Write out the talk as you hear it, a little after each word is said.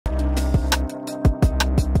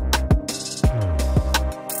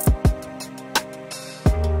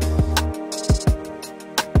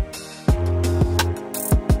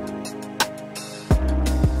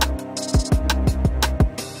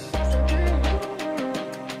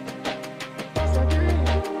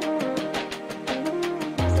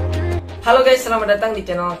Halo guys, selamat datang di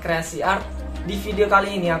channel Kreasi Art. Di video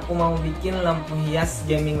kali ini aku mau bikin lampu hias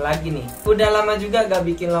gaming lagi nih. Udah lama juga gak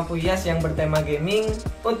bikin lampu hias yang bertema gaming.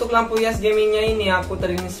 Untuk lampu hias gamingnya ini aku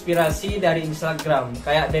terinspirasi dari Instagram,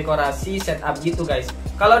 kayak dekorasi setup gitu guys.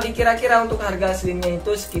 Kalau dikira-kira untuk harga aslinya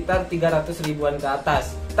itu sekitar 300 ribuan ke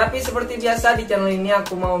atas. Tapi seperti biasa di channel ini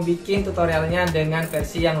aku mau bikin tutorialnya dengan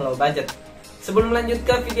versi yang low budget. Sebelum lanjut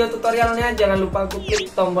ke video tutorialnya, jangan lupa untuk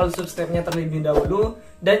klik tombol subscribe-nya terlebih dahulu.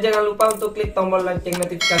 Dan jangan lupa untuk klik tombol lonceng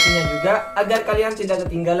notifikasinya juga, agar kalian tidak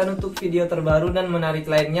ketinggalan untuk video terbaru dan menarik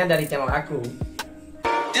lainnya dari channel aku.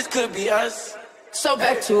 This could be us. So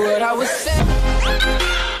back to what I was saying.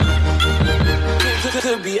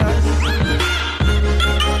 Could be us.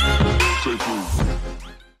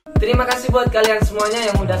 Terima kasih buat kalian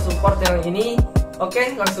semuanya yang udah support channel ini.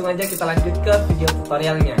 Oke, langsung aja kita lanjut ke video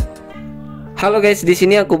tutorialnya. Halo guys, di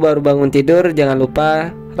sini aku baru bangun tidur. Jangan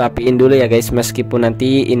lupa rapiin dulu ya guys, meskipun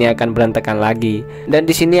nanti ini akan berantakan lagi. Dan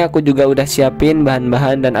di sini aku juga udah siapin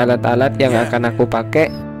bahan-bahan dan alat-alat yang akan aku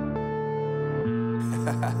pakai.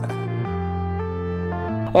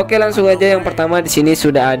 Oke, langsung aja. Yang pertama di sini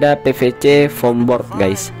sudah ada PVC foam board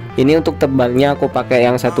guys. Ini untuk tebalnya aku pakai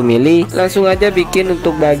yang 1 mili. Langsung aja bikin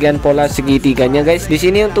untuk bagian pola segitiganya guys. Di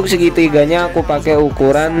sini untuk segitiganya aku pakai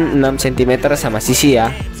ukuran 6 cm sama sisi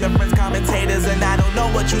ya.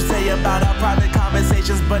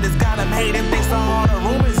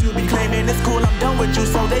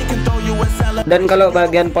 Dan kalau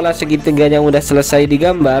bagian pola segitiganya udah selesai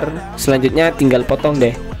digambar, selanjutnya tinggal potong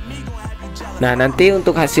deh. Nah, nanti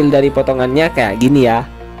untuk hasil dari potongannya kayak gini ya.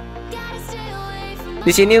 Di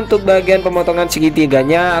sini untuk bagian pemotongan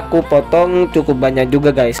segitiganya aku potong cukup banyak juga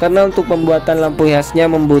guys, karena untuk pembuatan lampu hiasnya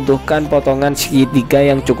membutuhkan potongan segitiga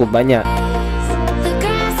yang cukup banyak.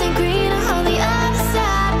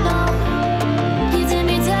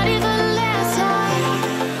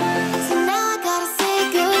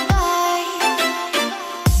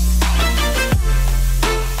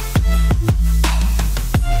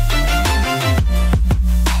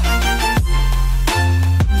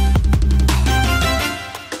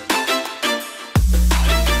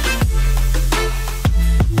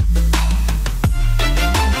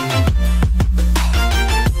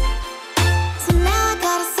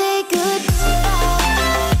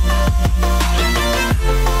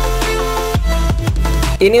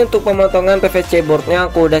 Ini untuk pemotongan PVC boardnya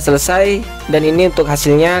aku udah selesai. Dan ini untuk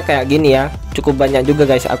hasilnya kayak gini ya. Cukup banyak juga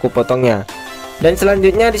guys aku potongnya. Dan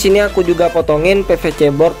selanjutnya di sini aku juga potongin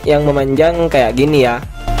PVC board yang memanjang kayak gini ya.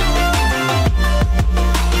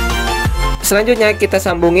 Selanjutnya kita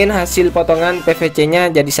sambungin hasil potongan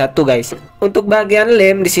PVC-nya jadi satu guys. Untuk bagian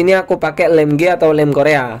lem di sini aku pakai lem G atau lem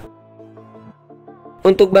Korea.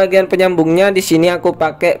 Untuk bagian penyambungnya di sini aku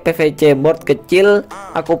pakai PVC board kecil,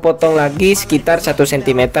 aku potong lagi sekitar 1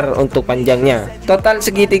 cm untuk panjangnya. Total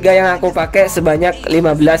segitiga yang aku pakai sebanyak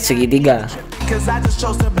 15 segitiga.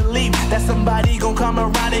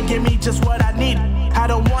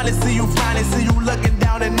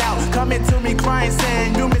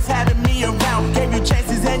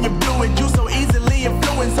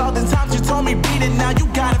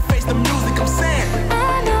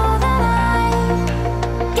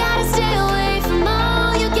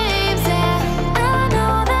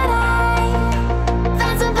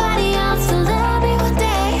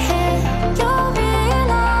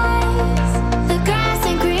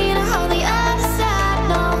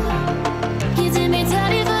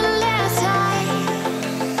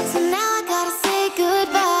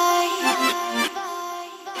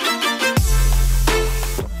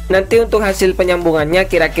 Nanti untuk hasil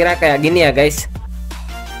penyambungannya kira-kira kayak gini ya guys.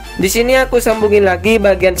 Di sini aku sambungin lagi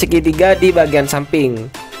bagian segitiga di bagian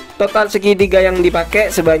samping. Total segitiga yang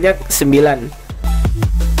dipakai sebanyak 9.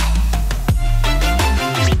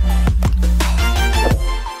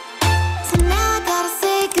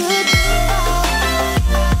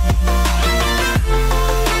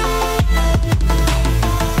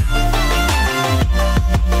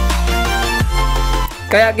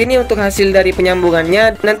 Kayak gini untuk hasil dari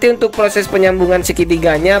penyambungannya. Nanti untuk proses penyambungan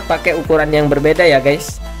segitiganya pakai ukuran yang berbeda ya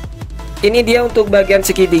guys. Ini dia untuk bagian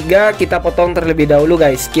segitiga, kita potong terlebih dahulu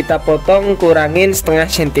guys. Kita potong kurangin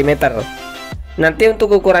setengah cm. Nanti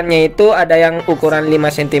untuk ukurannya itu ada yang ukuran 5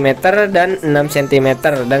 cm dan 6 cm,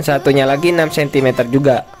 dan satunya lagi 6 cm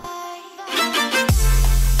juga.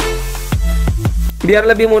 Biar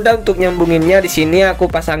lebih mudah untuk nyambunginnya, di sini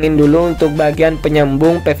aku pasangin dulu untuk bagian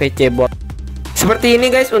penyambung PVC board. Seperti ini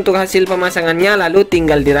guys untuk hasil pemasangannya, lalu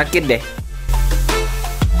tinggal dirakit deh.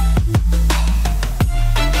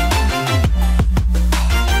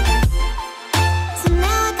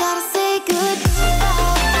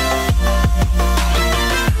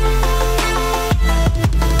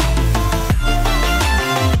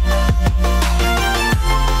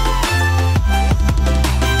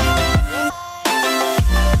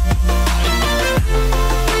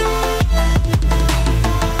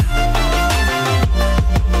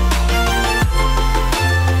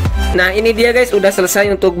 Nah ini dia guys, udah selesai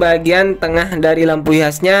untuk bagian tengah dari lampu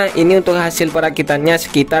hiasnya. Ini untuk hasil perakitannya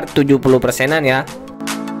sekitar 70%-an ya.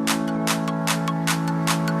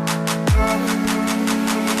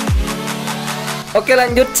 Oke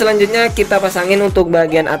lanjut, selanjutnya kita pasangin untuk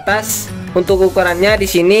bagian atas. Untuk ukurannya di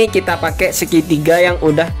sini kita pakai segitiga yang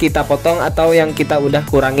udah kita potong atau yang kita udah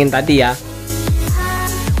kurangin tadi ya.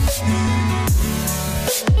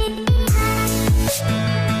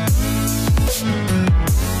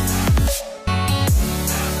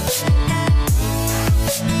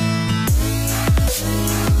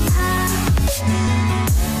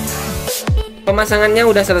 Pemasangannya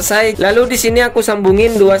udah selesai. Lalu di sini aku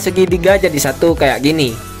sambungin dua segitiga jadi satu kayak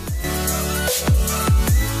gini.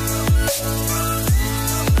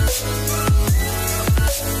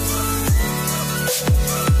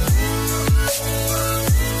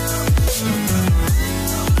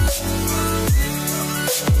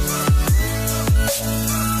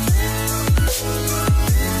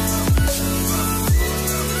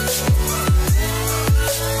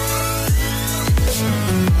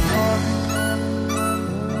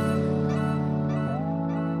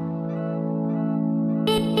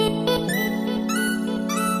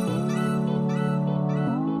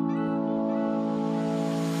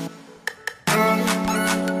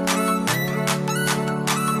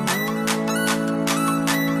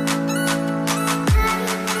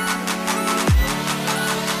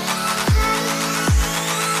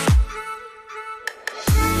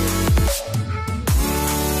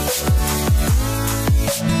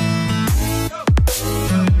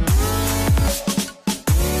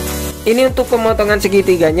 Ini untuk pemotongan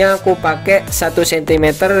segitiganya aku pakai 1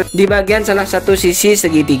 cm di bagian salah satu sisi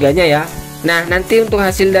segitiganya ya. Nah nanti untuk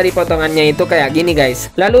hasil dari potongannya itu kayak gini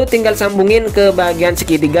guys. Lalu tinggal sambungin ke bagian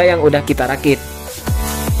segitiga yang udah kita rakit.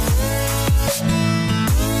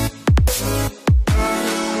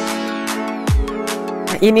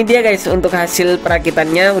 Nah, ini dia guys, untuk hasil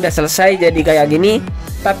perakitannya udah selesai jadi kayak gini.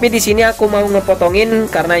 Tapi di sini aku mau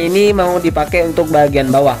ngepotongin karena ini mau dipakai untuk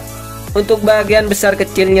bagian bawah. Untuk bagian besar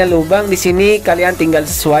kecilnya lubang di sini kalian tinggal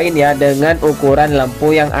sesuaiin ya dengan ukuran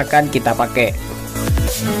lampu yang akan kita pakai.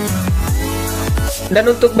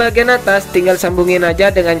 Dan untuk bagian atas tinggal sambungin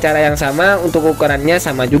aja dengan cara yang sama. Untuk ukurannya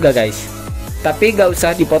sama juga guys. Tapi gak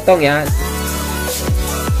usah dipotong ya.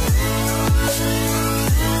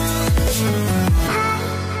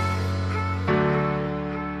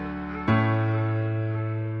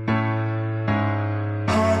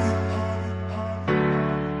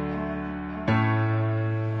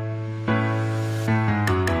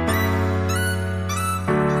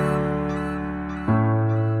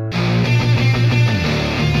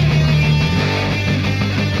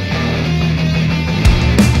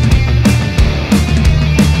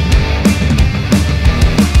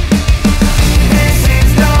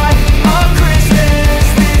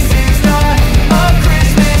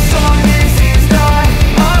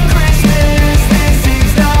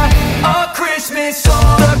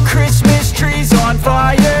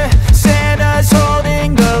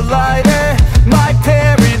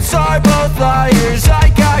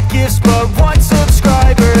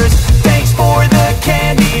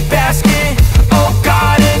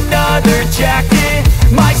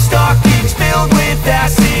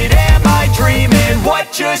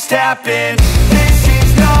 Happen. This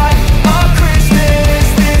is not a Christmas.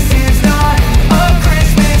 This is not a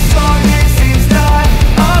Christmas song. This is not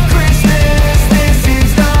a Christmas. This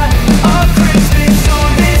is not a Christmas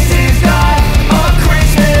song. This is not a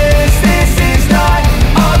Christmas. This is not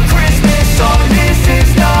a Christmas song. This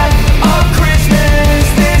is not a Christmas.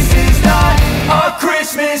 This is not a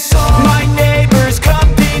Christmas song. My neighbors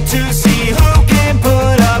compete to see who can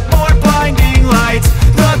put up more blinding lights.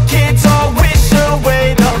 The kids all wish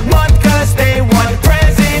away the month 'cause they want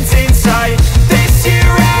presents in sight. This year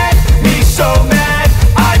had me so mad,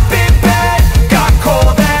 I've been bad, got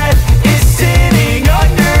coal that is sitting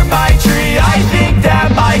under my tree. I think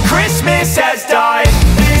that my Christmas has died.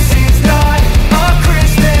 This is not a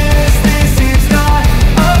Christmas. This is not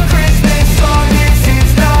a Christmas song. This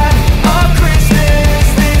is not a Christmas.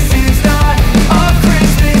 This is not a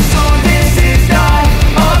Christmas song. This is not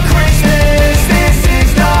a Christmas. This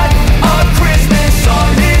is not a Christmas song.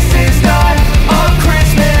 This is not a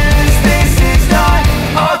Christmas. This is not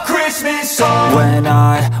a Christmas song. When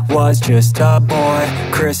I was just a boy,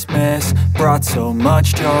 Christmas brought so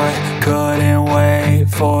much joy. Couldn't wait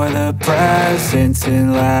for the presents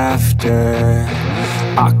and laughter.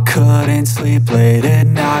 I couldn't sleep late at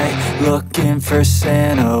night, looking for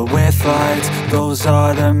Santa with lights. Those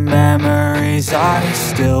are the memories I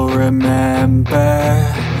still remember.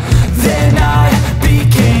 Then I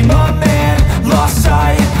became a man, lost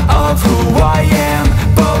sight of of who I am,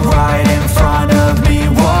 but right in front of me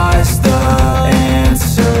was the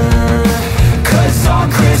answer. 'Cause on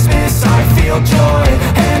Christmas I feel joy,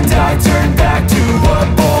 and I turn back to a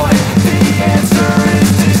boy. The answer is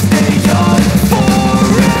to stay young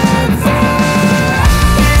forever.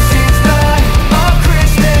 This is not a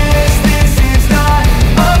Christmas, this is not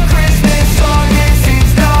a Christmas song. This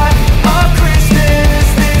is not a Christmas,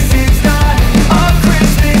 this is not a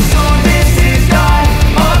Christmas song. This is not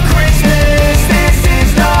a Christmas, this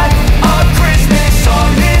is not a Christmas song.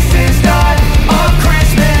 This is not a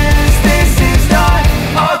Christmas, this is not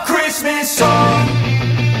a Christmas song.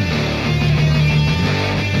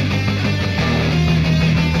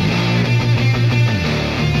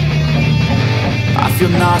 I feel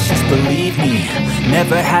nauseous, believe me.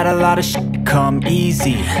 Never had a lot of shit come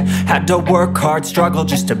easy. Had to work hard, struggle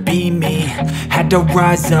just to be me. Had to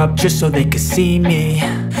rise up just so they could see me.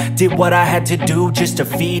 Did what I had to do just to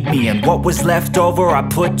feed me, and what was left over I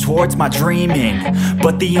put towards my dreaming.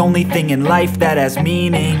 But the only thing in life that has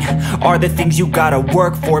meaning are the things you gotta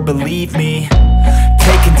work for, believe me.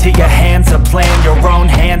 Take into your hands a plan, your own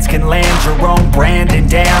hands can land your own brand. And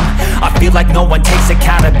damn, I feel like no one takes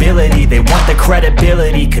accountability. They want the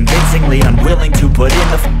credibility, convincingly unwilling to put in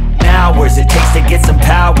the hours it takes to get some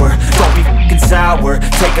power. Don't be f***ing sour,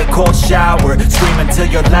 take a cold shower. Scream until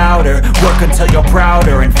you're louder, work until you're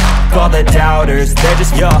prouder. And f*** all the doubters, they're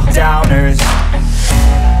just your downers.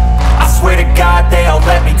 I swear to God they all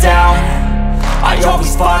let me down. I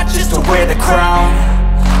always fought just to wear the crown.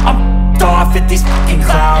 I'm off at these fucking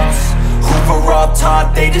clowns who were all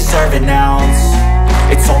taught they deserve an ounce.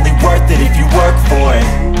 It's only worth it if you work for it.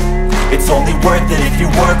 It's only worth it if you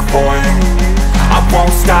work for it. I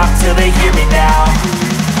won't stop till they hear me now.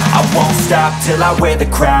 I won't stop till I wear the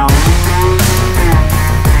crown.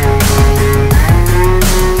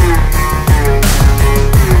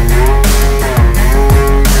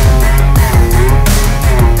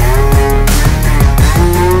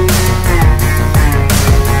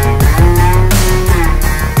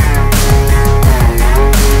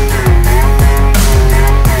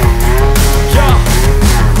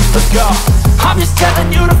 I'm just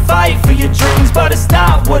telling you to fight for your dreams, but it's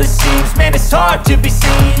not what it seems. Man, it's hard to be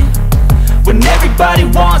seen when everybody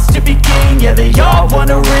wants to be king. Yeah, they all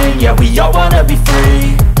wanna ring, yeah, we all wanna be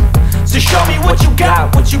free. So show me what you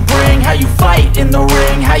got, what you bring, how you fight in the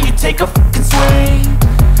ring, how you take a fucking swing.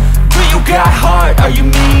 Do you got heart, are you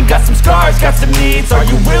mean? Got some scars, got some needs, are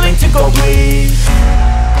you willing to go bleed?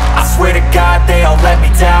 I swear to God they all let me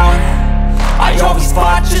down. I always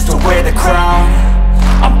fought just to wear the crown.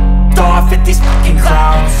 I'm off at these fucking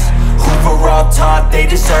clowns who were all taught they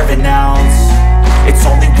deserve an ounce. It's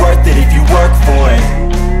only worth it if you work for it.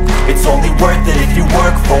 It's only worth it if you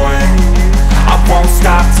work for it. I won't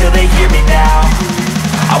stop till they hear me now.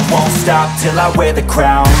 I won't stop till I wear the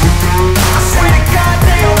crown. I swear to God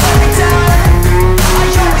they all let me down. I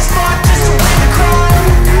always fought just to wear the crown.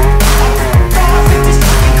 I'm off at these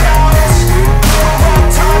fucking clowns who were all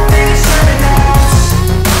taught they deserve an ounce.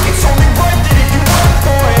 It's only worth it if you work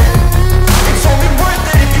for it. It's only worth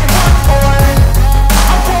it if you work for it.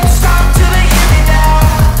 I won't stop till they hear me now.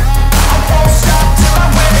 I won't stop till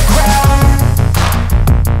I wear the crown.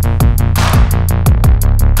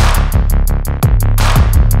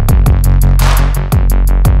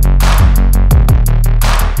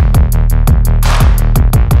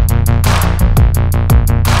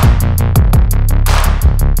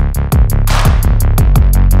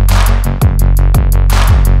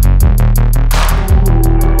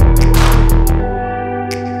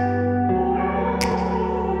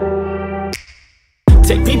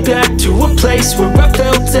 Take me back to a place where I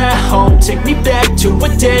felt at home. Take me back to a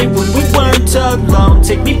day when we weren't alone.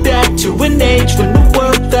 Take me back to an age when the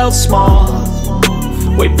world felt small.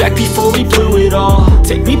 Way back before we blew it all.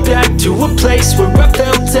 Take me back to a place where I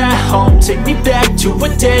felt at home. Take me back to a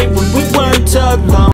day when we weren't alone.